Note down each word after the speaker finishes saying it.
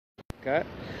Okay.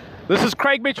 This is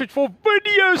Craig Metrowich for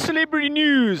Video Celebrity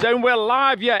News, and we're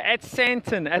live here at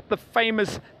Sandton at the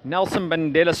famous Nelson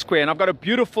Mandela Square. And I've got a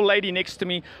beautiful lady next to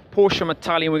me, Portia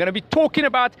Matali, and we're going to be talking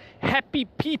about happy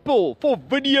people for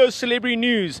Video Celebrity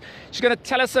News. She's going to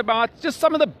tell us about just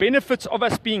some of the benefits of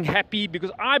us being happy,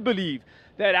 because I believe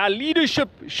that our leadership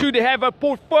should have a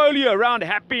portfolio around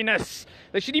happiness.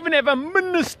 They should even have a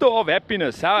Minister of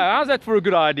Happiness. How's that for a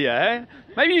good idea, eh?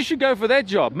 Maybe you should go for that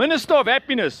job. Minister of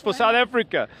Happiness for South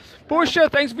Africa. Portia,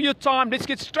 thanks for your time. Let's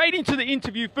get straight into the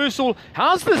interview. First of all,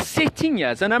 how's the setting here?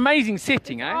 It's an amazing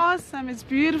setting, eh? Awesome. It's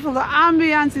beautiful. The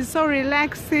ambience is so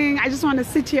relaxing. I just want to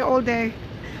sit here all day.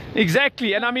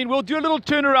 Exactly. And I mean, we'll do a little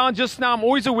turnaround just now. I'm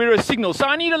always aware of signals. So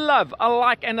I need a love, a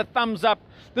like, and a thumbs up.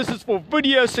 This is for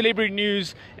Video Celebrity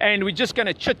News, and we're just going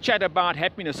to chit-chat about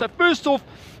happiness. So first off,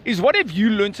 what have you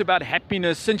learnt about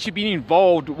happiness since you've been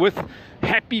involved with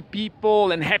happy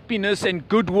people and happiness and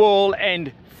goodwill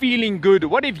and feeling good?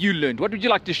 What have you learned? What would you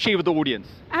like to share with the audience?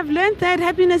 I've learned that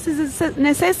happiness is a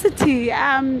necessity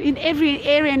in every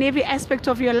area and every aspect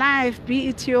of your life, be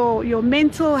it your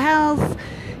mental health,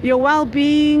 your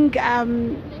well-being,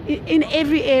 in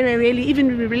every area really, even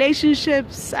in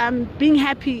relationships. Being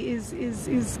happy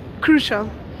is crucial.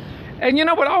 And you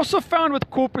know what I also found with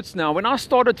corporates now, when I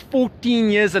started 14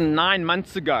 years and 9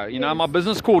 months ago, you know, my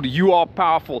business called You Are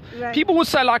Powerful. Right. People would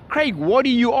say like, Craig, what are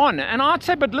you on? And I'd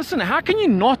say, but listen, how can you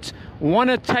not want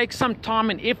to take some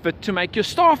time and effort to make your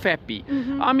staff happy?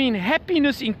 I mean,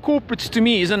 happiness in corporates to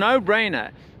me is a no-brainer.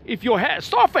 If your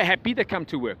staff are happy, they come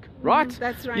to work, right?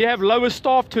 That's right. You have lower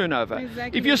staff turnover.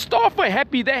 Exactly. If your staff are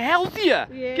happy, they're healthier.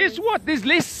 Yes. Guess what? There's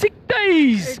less sick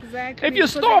days. Exactly. If your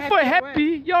staff are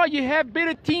happy, yeah, you have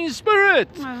better team spirit.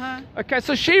 Okay,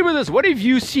 so share with us, what have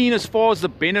you seen as far as the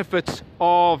benefits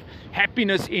of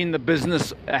happiness in the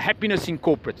business, happiness in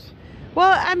corporates?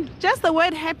 Well, just the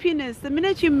word happiness, the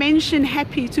minute you mention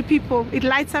happy to people, it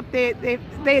lights up,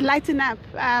 they lighten up.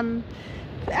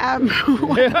 It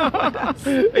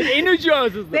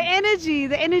energizes them. The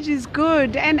energy is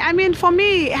good. And I mean, for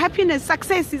me, happiness,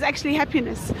 success is actually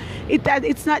happiness.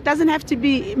 Doesn't have to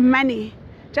be money.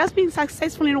 Just being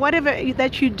successful in whatever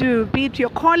that you do, be it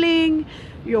your calling,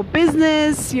 your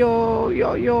business, your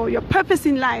purpose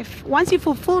in life. Once you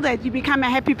fulfill that, you become a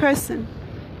happy person.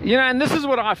 You know, and this is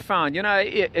what I found, you know,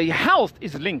 health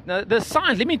is linked. Now, the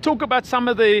science, let me talk about some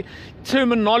of the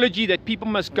terminology that people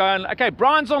must go and, okay,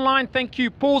 Brian's online, thank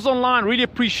you. Paul's online, really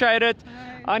appreciate it.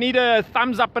 I need a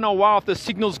thumbs up and a wow if the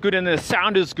signal's good and the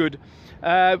sound is good.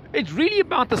 It's really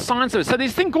about the science of it. So there's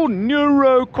a thing called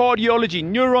neurocardiology,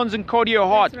 neurons and cardio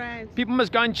heart. Right. People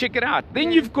must go and check it out.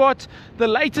 Then you've got the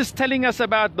latest telling us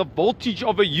about the voltage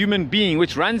of a human being,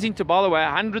 which runs into, by the way,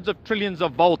 hundreds of trillions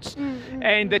of volts,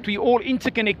 and that we all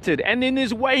interconnected. And then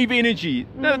there's wave energy.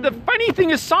 The funny thing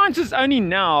is science is only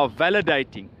now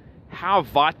validating how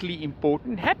vitally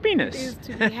important happiness is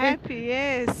to be happy.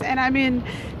 Yes. And I mean,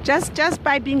 just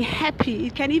by being happy,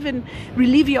 it can even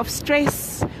relieve you of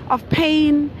stress, of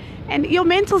pain, and your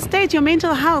mental state, your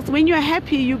mental health. When you're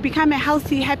happy, you become a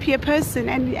healthy, happier person,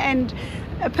 and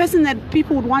a person that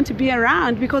people would want to be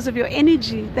around because of your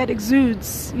energy that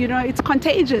exudes. You know, it's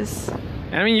contagious.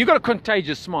 I mean, you got a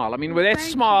contagious smile. I mean, with that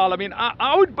smile, I mean,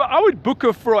 I would book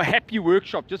her for a happy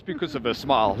workshop just because of her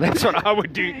smile. That's what I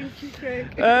would do. Thank you,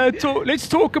 Craig. Let's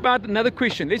talk about another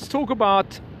question. Let's talk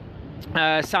about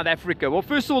South Africa. Well,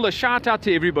 first of all, a shout out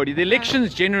to everybody. The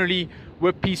elections generally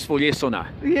were peaceful, yes or no?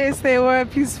 Yes, they were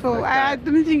peaceful. Okay. I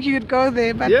didn't think you'd go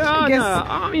there, but yeah, I guess no,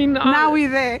 I mean, now we're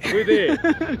there. We're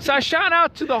there. So shout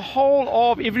out to the whole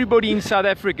of everybody in South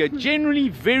Africa. Generally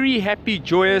very happy,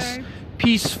 joyous,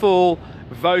 peaceful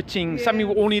voting. Yes. Something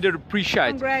we all need to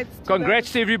appreciate.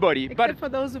 Congrats to everybody. Except for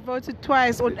those who voted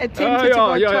twice or attempted to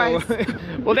vote twice.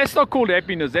 Well, that's not called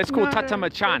happiness. That's called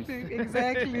tatamachan.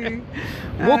 Exactly.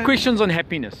 More questions on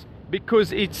happiness,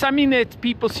 because it's something that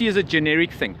people see as a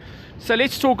generic thing. So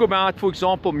let's talk about, for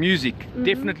example, music.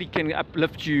 Definitely can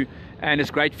uplift you, and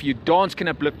it's great for you. Dance can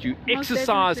uplift you.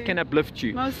 Exercise can uplift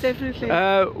you. Most definitely.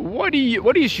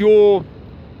 What is your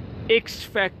X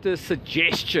factor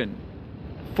suggestion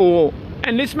for?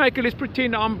 And let's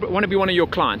pretend I want to be one of your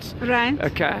clients. Right.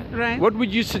 Okay. Right. What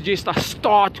would you suggest I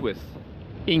start with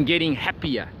in getting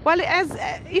happier? Well,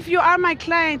 if you are my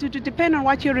client, it would depend on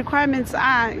what your requirements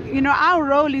are. You know, our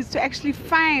role is to actually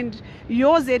find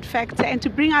your Z factor and to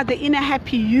bring out the inner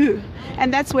happy you,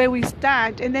 and that's where we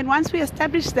start. And then once we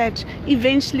establish that,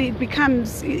 eventually it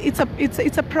becomes it's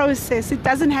a process. It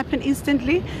doesn't happen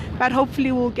instantly, but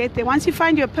hopefully we'll get there. Once you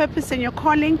find your purpose and your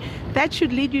calling, that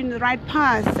should lead you in the right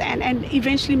path and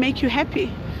eventually make you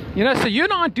happy. You know, so you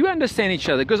and I do understand each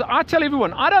other, because I tell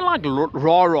everyone, I don't like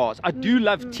rah-rahs. I do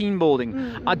love team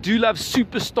building. I do love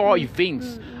superstar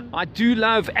events. I do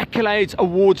love accolades,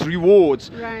 awards, rewards.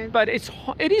 Right. But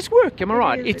it is work, am I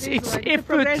right? It's effort. a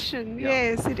progression. Yeah.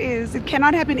 Yes, it is. It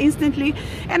cannot happen instantly.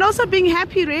 And also being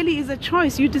happy really is a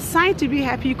choice. You decide to be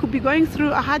happy. You could be going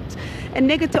through a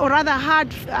negative, or rather hard,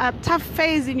 tough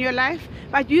phase in your life,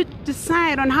 but you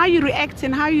decide on how you react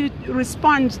and how you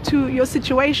respond to your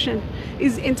situation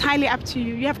is entirely up to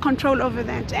you. You have control over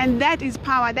that. And that is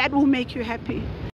power. That will make you happy.